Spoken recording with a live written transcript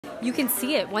You can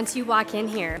see it once you walk in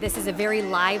here. This is a very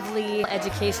lively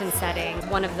education setting,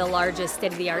 one of the largest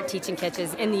state-of-the-art teaching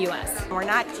kitchens in the U.S. We're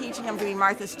not teaching them to be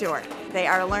Martha Stewart. They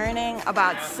are learning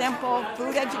about simple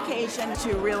food education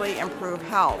to really improve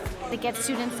health. It gets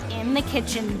students in the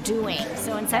kitchen doing.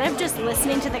 So instead of just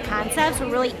listening to the concepts,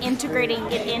 we're really integrating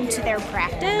it into their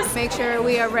practice. Make sure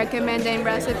we are recommending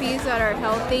recipes that are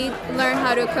healthy, learn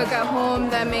how to cook at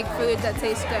home that make food that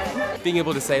tastes good. Being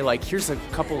able to say, like, here's a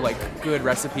couple good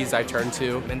recipes I turn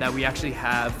to, and that we actually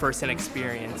have first-hand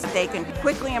experience. They can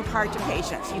quickly impart to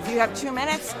patients. If you have 2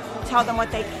 minutes, tell them what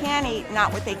they can eat,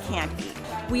 not what they can't eat.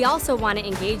 We also want to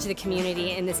engage the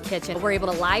community in this kitchen. We're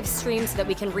able to live stream so that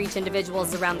we can reach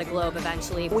individuals around the globe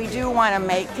eventually. We do want to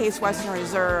make Case Western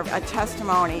Reserve a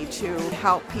testimony to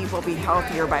help people be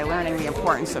healthier by learning the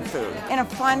importance of food in a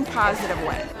fun, positive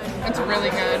way. It's really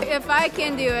good. If I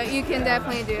can do it, you can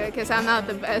definitely do it because I'm not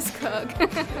the best cook.